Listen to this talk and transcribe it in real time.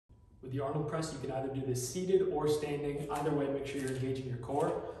With the Arnold press, you can either do this seated or standing. Either way, make sure you're engaging your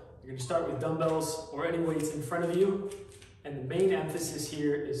core. You're gonna start with dumbbells or any weights in front of you. And the main emphasis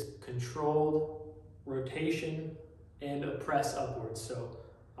here is controlled rotation and a press upwards. So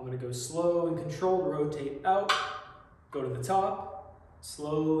I'm gonna go slow and controlled, rotate out, go to the top,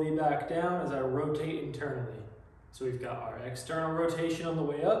 slowly back down as I rotate internally. So we've got our external rotation on the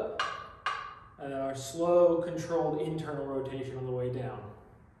way up, and then our slow, controlled internal rotation on the way down.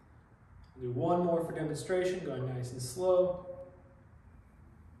 I'll do one more for demonstration, going nice and slow.